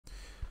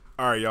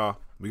All right, y'all.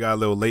 We got a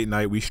little late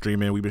night. We've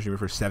been streaming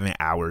for 7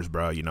 hours,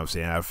 bro. You know what I'm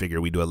saying? I figure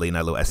we do a late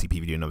night little SCP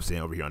video, you know what I'm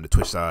saying, over here on the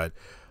Twitch side.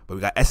 But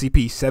we got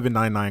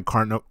SCP-799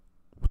 Carnivorous.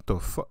 What the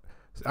fuck?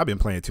 I've been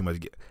playing too much.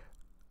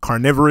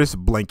 Carnivorous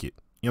blanket.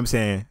 You know what I'm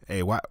saying?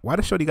 Hey, why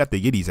the shorty got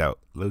the yiddies out?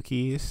 Low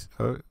keys.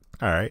 All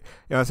right.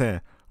 You know what I'm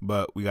saying?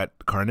 But we got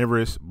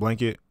carnivorous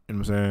blanket. You know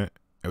what I'm saying?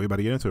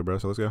 Everybody get into it, bro.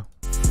 So let's go.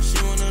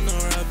 She wanna know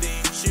where I be.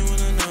 She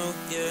wanna know,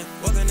 yeah.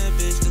 Walking that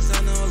bitch,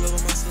 designer all over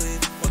my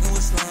sleeve. Walking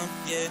with slime,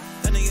 yeah.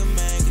 That nigga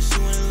mad cause she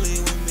wanna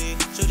leave with me.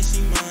 Shorty,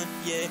 she mine,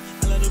 yeah.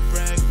 I let her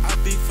brag. I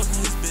be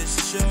fucking his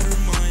bitch. She out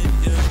her mind,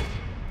 yeah.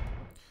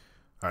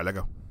 All right, let's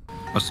go.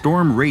 A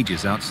storm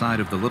rages outside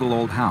of the little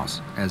old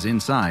house, as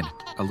inside,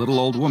 a little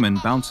old woman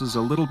bounces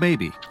a little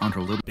baby on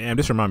her little Damn,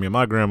 this remind me of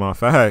my grandma.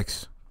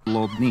 Facts.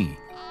 old knee.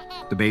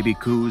 The baby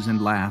coos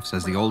and laughs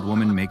as the old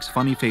woman makes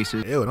funny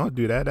faces Ew, don't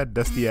do that. That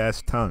dusty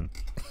ass tongue.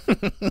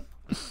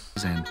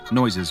 and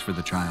noises for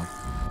the child,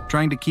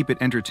 trying to keep it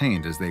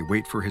entertained as they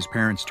wait for his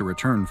parents to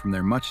return from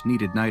their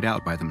much-needed night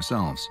out by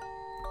themselves.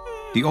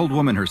 The old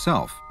woman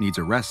herself needs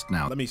a rest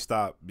now. Let me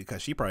stop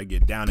because she probably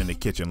get down in the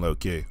kitchen low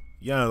key.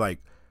 You know, like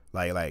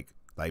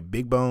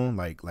big bone,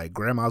 like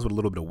grandmas with a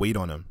little bit of weight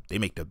on them. They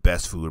make the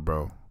best food,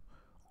 bro.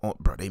 Oh,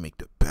 bro, they make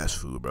the best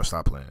food, bro.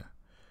 Stop playing.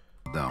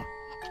 Though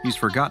he's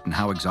forgotten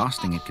how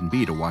exhausting it can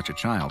be to watch a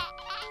child.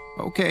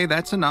 Okay,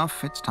 that's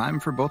enough. It's time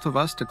for both of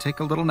us to take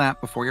a little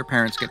nap before your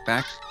parents get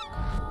back.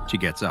 She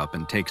gets up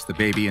and takes the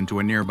baby into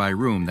a nearby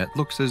room that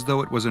looks as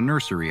though it was a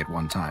nursery at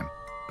one time,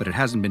 but it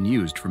hasn't been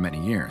used for many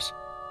years.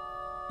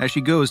 As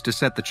she goes to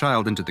set the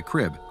child into the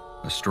crib,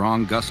 a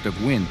strong gust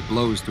of wind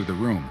blows through the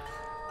room.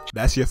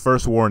 That's your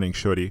first warning,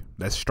 shorty.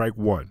 That's strike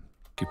one.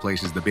 She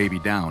places the baby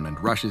down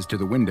and rushes to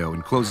the window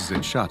and closes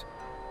it shut.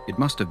 It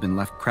must have been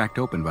left cracked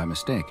open by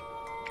mistake.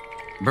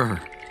 Brr,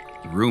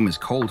 the room is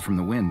cold from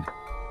the wind,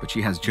 but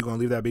she has You gonna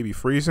leave that baby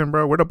freezing,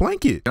 bro? Where the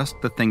blanket? just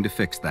the thing to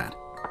fix that.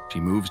 She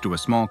moves to a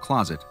small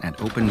closet and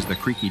opens the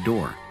creaky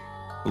door.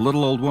 The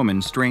little old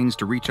woman strains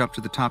to reach up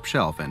to the top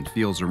shelf and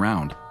feels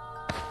around.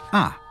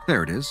 Ah,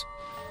 there it is.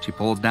 She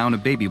pulls down a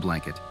baby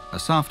blanket, a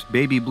soft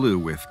baby blue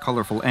with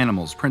colorful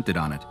animals printed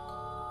on it.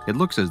 It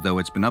looks as though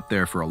it's been up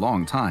there for a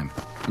long time,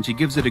 and she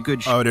gives it a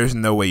good Oh, there's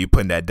no way you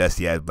putting that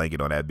dusty ass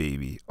blanket on that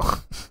baby.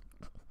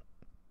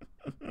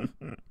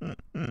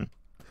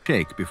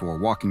 shake before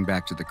walking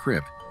back to the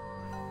crib.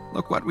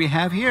 Look what we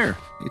have here.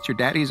 It's your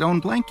daddy's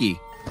own blankie.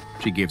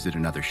 She gives it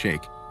another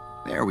shake.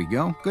 There we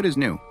go, good as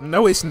new.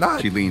 No, it's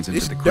not. She leans into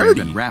It's the crib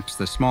dirty. and wraps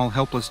the small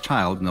helpless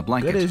child in the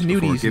blanket Good as new,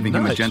 before these giving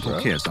him a nuts, gentle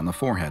bro. kiss on the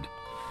forehead.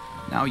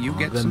 Now you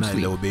get Good some night,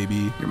 sleep. little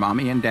baby. Your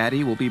mommy and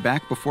daddy will be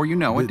back before you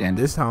know it, and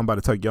This time I'm about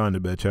to tuck y'all into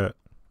bed, chat.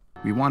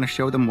 we want to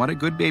show them what a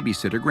good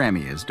babysitter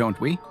Grammy is, don't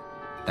we?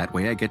 That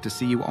way I get to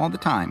see you all the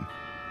time.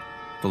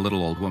 The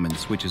little old woman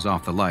switches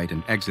off the light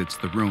and exits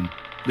the room,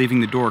 leaving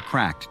the door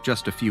cracked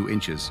just a few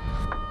inches.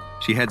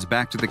 She heads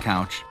back to the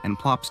couch and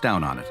plops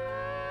down on it.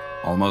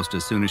 Almost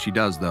as soon as she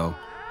does, though,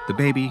 the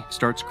baby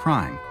starts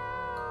crying.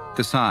 With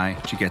a sigh,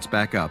 she gets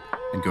back up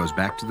and goes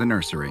back to the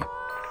nursery.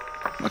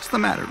 "What's the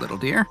matter, little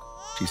dear?"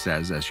 she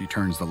says as she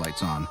turns the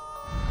lights on.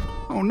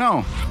 "Oh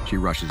no," she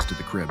rushes to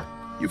the crib.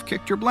 "You've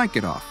kicked your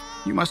blanket off.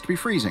 You must be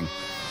freezing."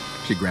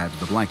 She grabs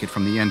the blanket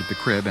from the end of the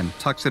crib and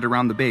tucks it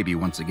around the baby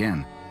once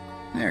again.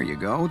 "There you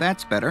go,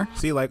 that's better."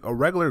 See, like a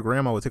regular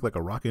grandma would take like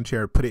a rocking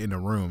chair, put it in the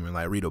room, and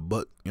like read a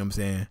book. You know what I'm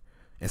saying?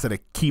 Instead of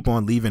keep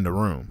on leaving the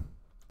room.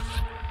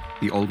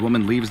 The old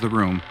woman leaves the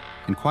room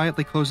and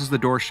quietly closes the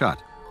door shut.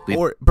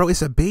 Or, bro,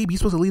 it's a baby. You're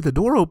supposed to leave the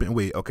door open.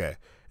 Wait, okay.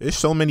 There's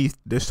so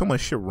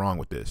much shit wrong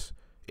with this.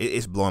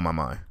 It's blowing my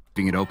mind.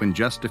 Leaving it open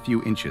just a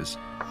few inches.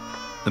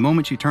 The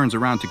moment she turns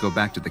around to go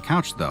back to the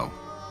couch, though,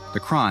 the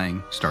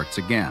crying starts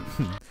again.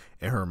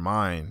 In her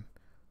mind,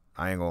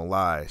 I ain't gonna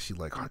lie, she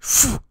like,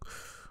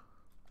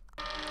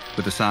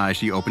 With a sigh,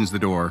 she opens the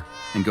door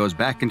and goes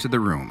back into the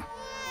room.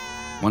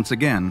 Once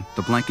again,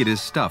 the blanket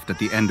is stuffed at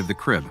the end of the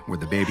crib where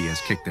the baby has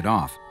kicked it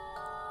off.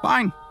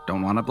 "Fine,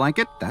 don't want a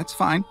blanket? That's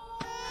fine."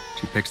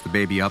 She picks the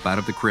baby up out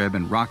of the crib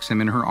and rocks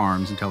him in her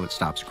arms until it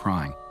stops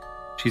crying.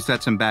 She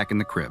sets him back in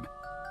the crib.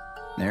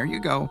 "There you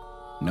go.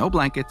 No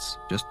blankets.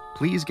 Just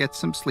please get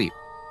some sleep.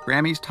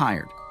 Grammy's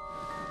tired."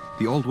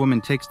 The old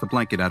woman takes the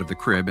blanket out of the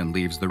crib and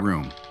leaves the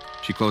room.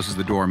 She closes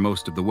the door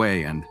most of the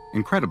way and,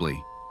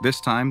 incredibly,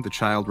 this time the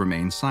child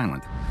remains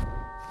silent.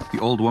 The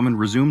old woman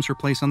resumes her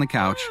place on the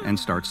couch and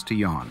starts to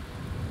yawn.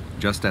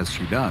 Just as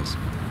she does,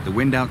 the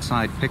wind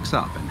outside picks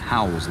up and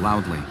howls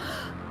loudly.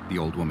 The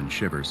old woman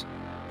shivers.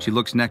 She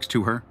looks next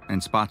to her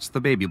and spots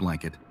the baby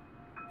blanket.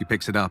 She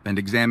picks it up and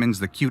examines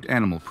the cute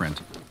animal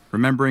print,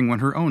 remembering when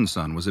her own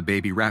son was a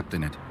baby wrapped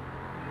in it.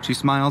 She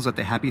smiles at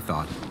the happy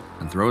thought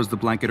and throws the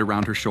blanket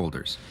around her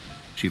shoulders.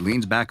 She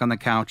leans back on the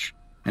couch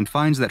and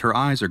finds that her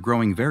eyes are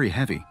growing very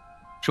heavy.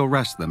 She'll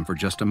rest them for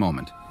just a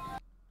moment.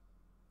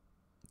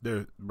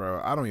 Dude,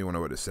 bro, I don't even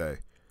know what to say.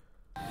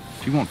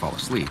 She won't fall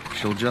asleep.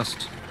 She'll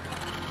just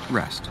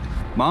rest.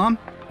 "Mom,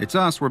 it's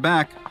us. We're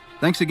back.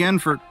 Thanks again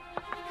for..."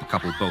 The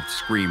couple both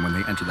scream when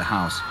they enter the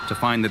house to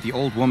find that the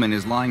old woman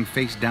is lying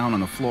face down on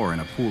the floor in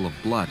a pool of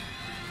blood.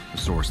 The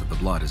source of the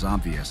blood is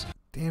obvious.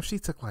 Damn, she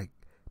took like,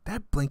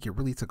 that blanket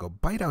really took a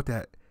bite out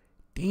that.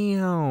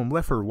 Damn,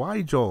 left her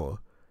wide jaw.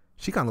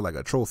 She kind of like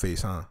a troll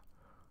face, huh?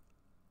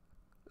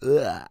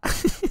 Ugh.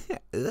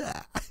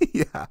 Ugh.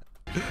 Yeah.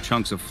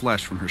 Chunks of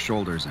flesh from her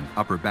shoulders and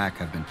upper back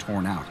have been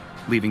torn out,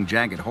 leaving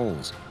jagged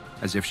holes,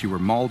 as if she were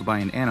mauled by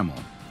an animal.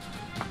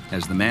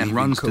 As the man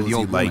runs to the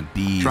old woman,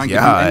 trying to do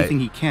anything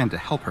he can to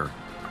help her,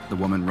 the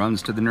woman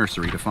runs to the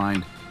nursery to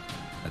find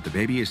that the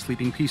baby is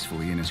sleeping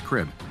peacefully in his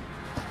crib.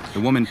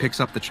 The woman picks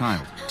up the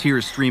child,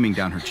 tears streaming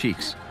down her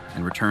cheeks,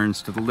 and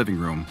returns to the living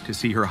room to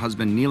see her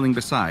husband kneeling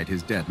beside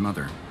his dead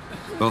mother.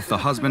 Both the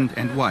husband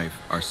and wife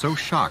are so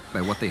shocked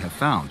by what they have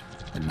found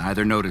that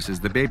neither notices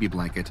the baby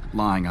blanket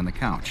lying on the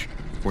couch,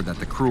 or that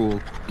the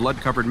cruel,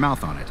 blood-covered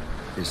mouth on it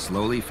is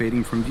slowly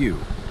fading from view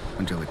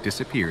until it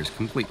disappears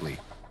completely.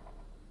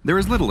 There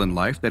is little in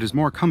life that is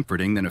more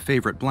comforting than a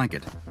favorite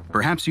blanket.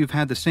 Perhaps you've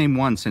had the same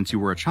one since you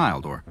were a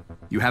child, or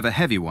you have a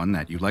heavy one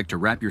that you like to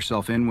wrap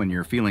yourself in when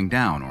you're feeling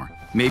down, or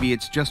maybe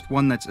it's just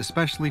one that's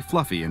especially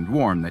fluffy and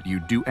warm that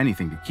you'd do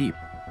anything to keep.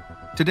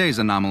 Today's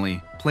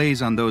anomaly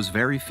plays on those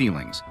very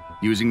feelings,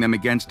 using them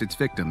against its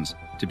victims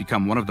to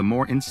become one of the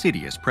more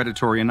insidious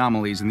predatory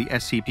anomalies in the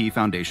SCP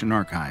Foundation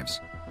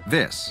archives.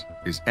 This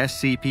is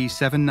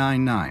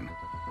SCP-799,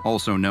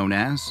 also known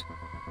as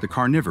the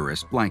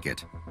Carnivorous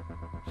Blanket.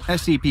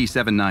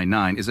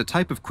 SCP-799 is a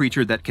type of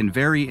creature that can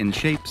vary in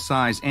shape,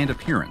 size, and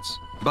appearance,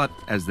 but,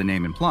 as the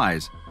name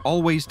implies,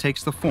 always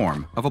takes the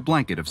form of a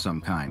blanket of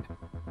some kind.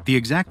 The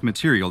exact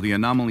material the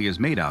anomaly is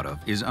made out of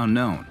is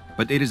unknown,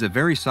 but it is a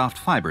very soft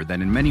fiber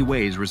that in many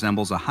ways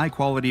resembles a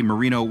high-quality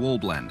merino wool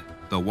blend,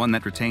 though one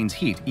that retains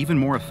heat even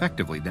more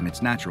effectively than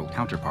its natural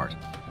counterpart.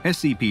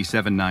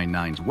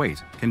 SCP-799's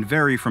weight can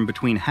vary from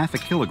between half a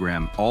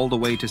kilogram all the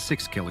way to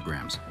 6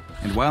 kilograms,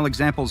 and while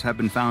examples have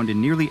been found in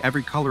nearly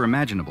every color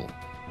imaginable,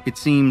 it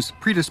seems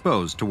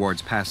predisposed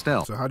towards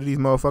pastel. So how do these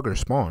motherfuckers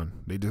spawn?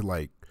 They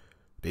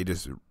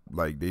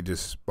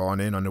just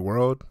spawn in on the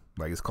world?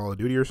 Like it's Call of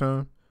Duty or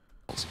something?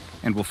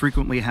 And will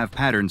frequently have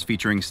patterns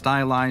featuring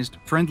stylized,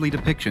 friendly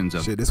depictions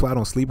of shit, that's why I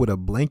don't sleep with a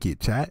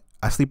blanket, chat.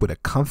 I sleep with a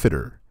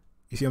comforter.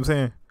 You see what I'm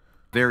saying?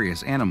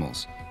 Various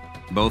animals.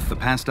 Both the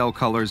pastel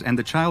colors and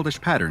the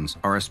childish patterns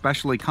are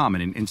especially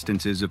common in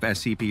instances of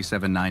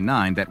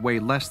SCP-799 that weigh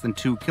less than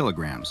 2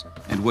 kilograms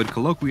and would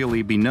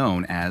colloquially be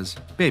known as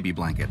baby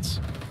blankets.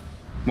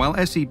 While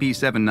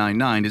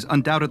SCP-799 is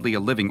undoubtedly a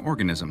living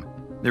organism,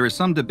 there is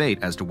some debate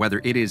as to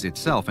whether it is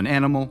itself an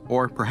animal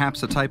or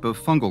perhaps a type of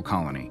fungal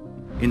colony.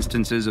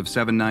 Instances of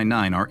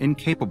 799 are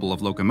incapable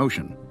of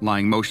locomotion,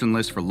 lying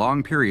motionless for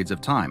long periods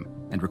of time,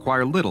 and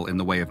require little in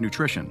the way of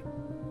nutrition.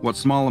 What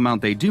small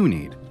amount they do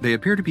need, they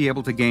appear to be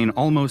able to gain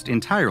almost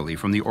entirely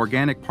from the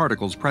organic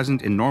particles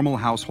present in normal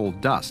household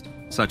dust,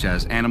 such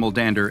as animal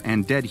dander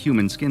and dead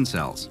human skin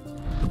cells.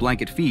 The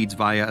blanket feeds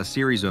via a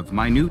series of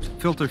minute,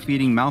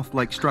 filter-feeding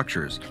mouth-like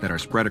structures that are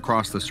spread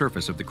across the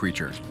surface of the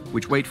creature,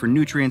 which wait for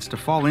nutrients to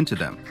fall into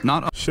them,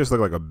 not shit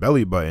look like a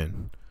belly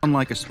button.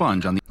 Unlike a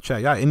sponge on the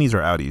chat, y'all innies are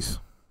outies.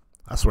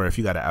 I swear if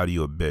you got an outie,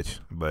 you a bitch,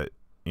 but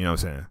you know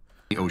what I'm saying.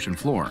 The ocean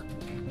floor.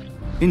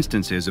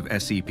 Instances of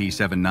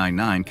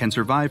SCP-799 can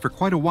survive for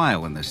quite a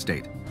while in this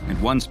state,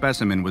 and one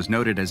specimen was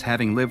noted as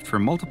having lived for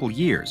multiple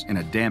years in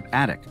a damp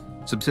attic,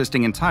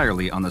 subsisting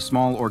entirely on the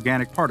small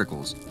organic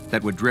particles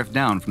that would drift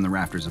down from the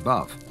rafters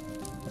above.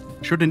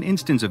 Should an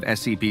instance of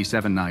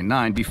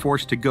SCP-799 be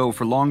forced to go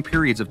for long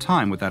periods of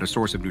time without a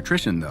source of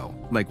nutrition, though,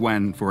 like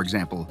when, for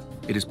example,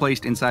 it is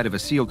placed inside of a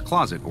sealed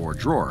closet or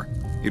drawer,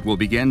 it will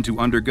begin to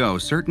undergo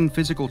certain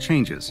physical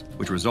changes,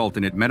 which result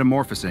in it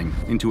metamorphosing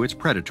into its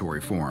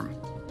predatory form.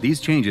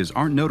 These changes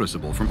aren't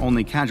noticeable from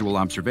only casual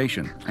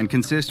observation and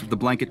consist of the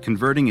blanket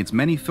converting its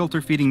many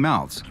filter-feeding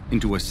mouths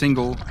into a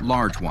single,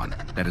 large one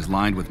that is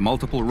lined with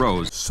multiple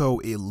rows. So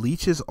it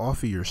leaches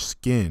off of your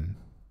skin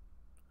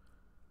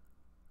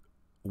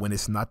when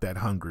it's not that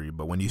hungry,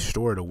 but when you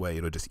store it away,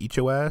 it'll just eat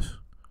your ass?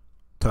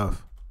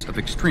 Tough. Of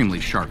extremely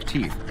sharp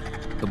teeth.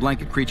 The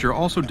blanket creature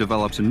also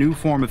develops a new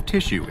form of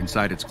tissue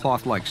inside its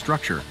cloth-like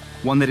structure,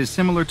 one that is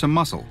similar to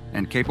muscle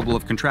and capable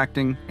of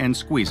contracting and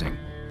squeezing.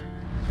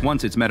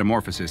 Once its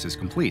metamorphosis is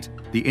complete,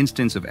 the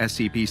instance of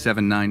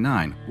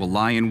SCP-799 will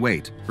lie in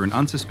wait for an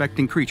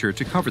unsuspecting creature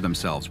to cover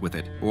themselves with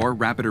it or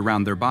wrap it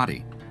around their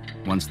body.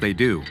 Once they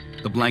do,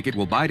 the blanket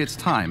will bide its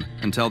time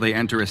until they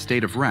enter a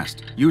state of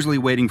rest, usually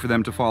waiting for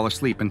them to fall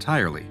asleep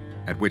entirely,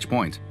 at which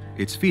point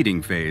its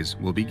feeding phase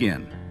will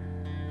begin.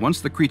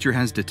 Once the creature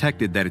has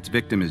detected that its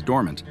victim is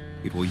dormant,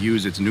 it will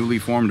use its newly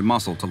formed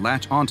muscle to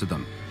latch onto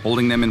them,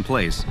 holding them in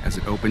place as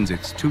it opens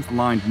its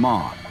tooth-lined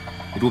maw.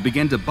 It will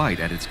begin to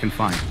bite at its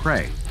confined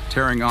prey,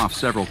 tearing off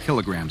several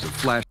kilograms of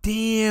flesh.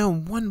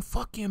 Damn, one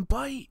fucking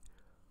bite.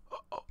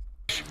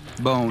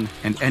 Bone,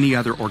 and any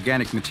other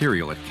organic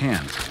material it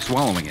can,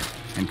 swallowing it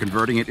and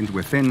converting it into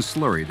a thin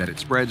slurry that it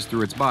spreads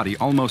through its body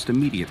almost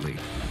immediately.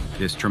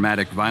 This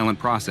traumatic, violent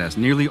process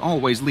nearly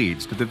always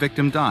leads to the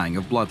victim dying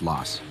of blood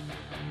loss.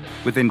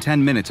 Within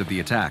 10 minutes of the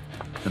attack,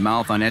 the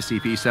mouth on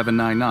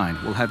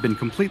SCP-799 will have been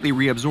completely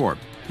reabsorbed,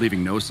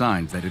 leaving no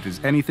signs that it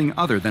is anything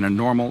other than a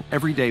normal,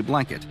 everyday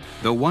blanket,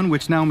 though one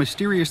which now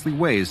mysteriously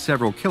weighs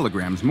several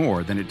kilograms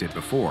more than it did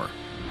before.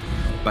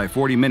 By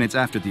 40 minutes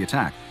after the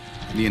attack,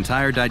 the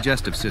entire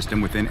digestive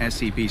system within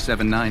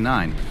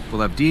SCP-799 will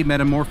have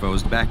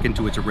demetamorphosed back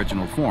into its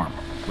original form,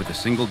 with a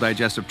single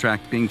digestive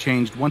tract being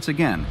changed once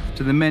again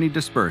to the many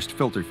dispersed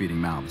filter-feeding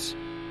mouths.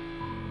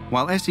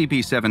 While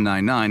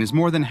SCP-799 is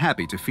more than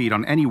happy to feed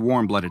on any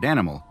warm-blooded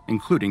animal,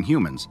 including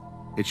humans,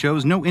 it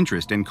shows no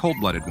interest in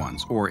cold-blooded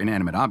ones or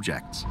inanimate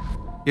objects.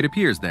 It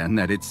appears then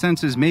that its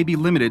senses may be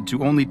limited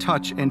to only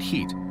touch and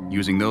heat,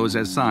 using those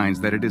as signs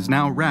that it is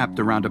now wrapped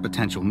around a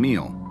potential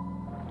meal.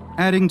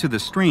 Adding to the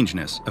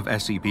strangeness of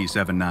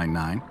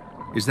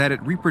SCP-799 is that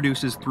it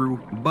reproduces through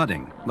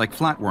budding, like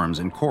flatworms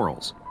and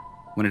corals.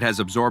 When it has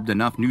absorbed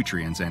enough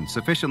nutrients and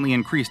sufficiently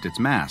increased its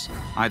mass,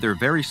 either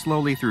very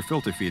slowly through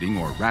filter feeding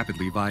or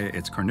rapidly via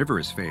its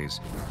carnivorous phase,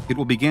 it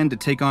will begin to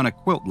take on a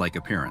quilt-like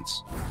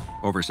appearance.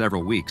 Over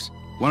several weeks,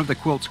 one of the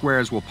quilt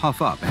squares will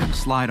puff up and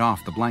slide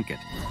off the blanket.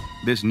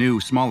 This new,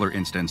 smaller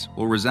instance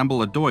will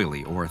resemble a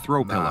doily or a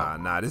throw pillow.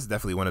 Nah, this is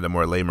definitely one of the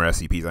more lamer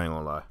SCPs, I ain't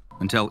gonna lie.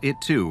 Until it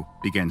too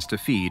begins to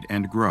feed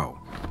and grow.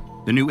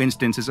 The new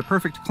instance is a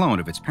perfect clone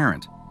of its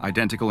parent,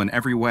 identical in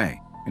every way,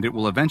 and it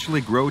will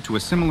eventually grow to a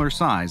similar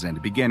size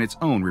and begin its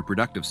own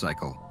reproductive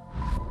cycle.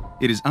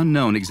 It is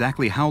unknown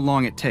exactly how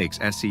long it takes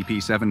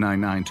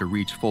SCP-799 to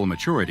reach full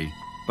maturity,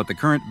 but the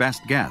current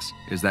best guess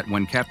is that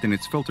when kept in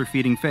its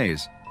filter-feeding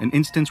phase, an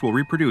instance will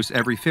reproduce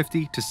every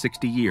 50 to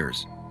 60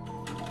 years.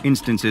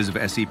 Instances of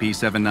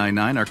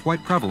SCP-799 are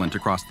quite prevalent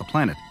across the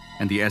planet,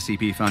 and the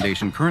SCP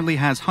Foundation currently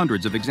has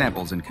hundreds of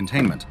examples in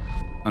containment.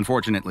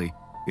 Unfortunately,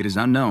 it is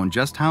unknown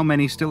just how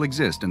many still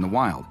exist in the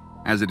wild,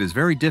 as it is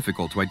very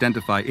difficult to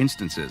identify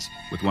instances,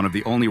 with one of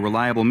the only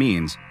reliable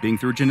means being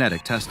through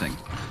genetic testing.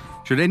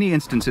 Should any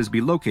instances be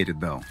located,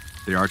 though,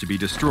 they are to be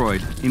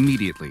destroyed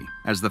immediately,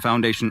 as the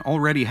Foundation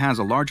already has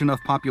a large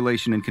enough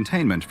population in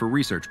containment for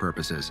research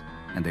purposes,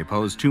 and they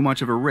pose too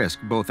much of a risk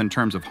both in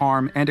terms of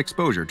harm and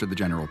exposure to the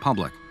general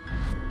public.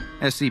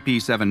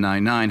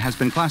 SCP-799 has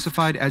been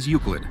classified as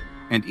Euclid,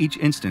 and each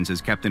instance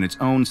is kept in its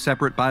own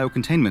separate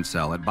biocontainment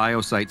cell at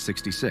Biosite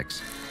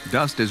 66.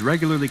 Dust is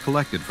regularly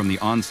collected from the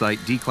on-site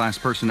D-Class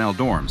personnel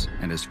dorms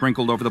and is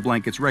sprinkled over the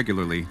blankets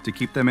regularly to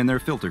keep them in their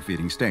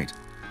filter-feeding state,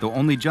 though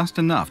only just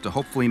enough to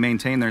hopefully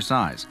maintain their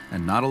size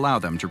and not allow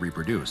them to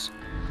reproduce.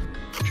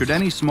 Should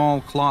any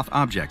small cloth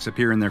objects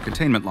appear in their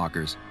containment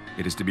lockers,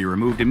 it is to be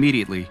removed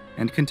immediately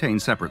and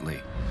contained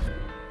separately.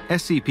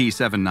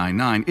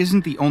 SCP-799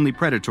 isn't the only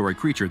predatory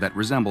creature that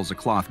resembles a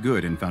cloth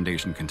good in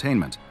Foundation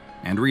containment,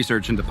 and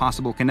research into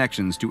possible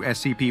connections to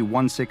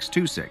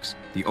SCP-1626,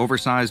 the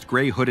oversized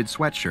gray hooded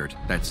sweatshirt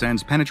that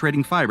sends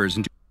penetrating fibers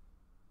into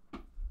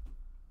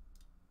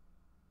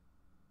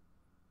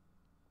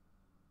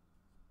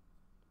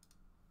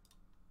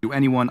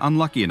anyone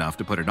unlucky enough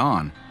to put it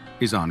on,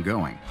 is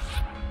ongoing.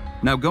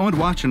 Now go and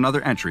watch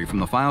another entry from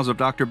the files of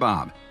Dr.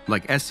 Bob,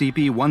 like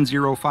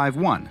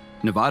SCP-1051,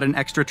 Nevadan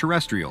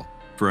Extraterrestrial,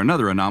 for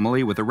another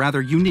anomaly with a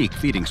rather unique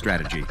feeding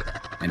strategy.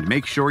 And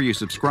make sure you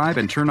subscribe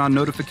and turn on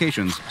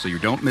notifications so you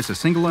don't miss a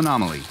single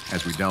anomaly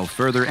as we delve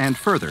further and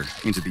further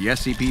into the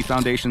SCP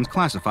Foundation's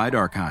classified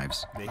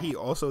archives. Did he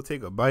also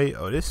take a bite?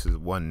 Oh, this is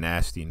one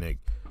nasty nigga.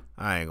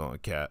 I ain't gonna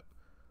cap.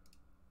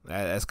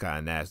 That's kind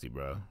of nasty,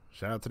 bro.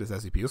 Shout out to this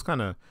SCP. It was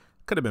kind of,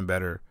 could have been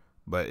better,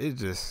 but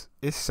it's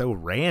so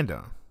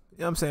random. You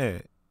know what I'm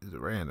saying? It's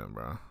random,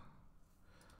 bro.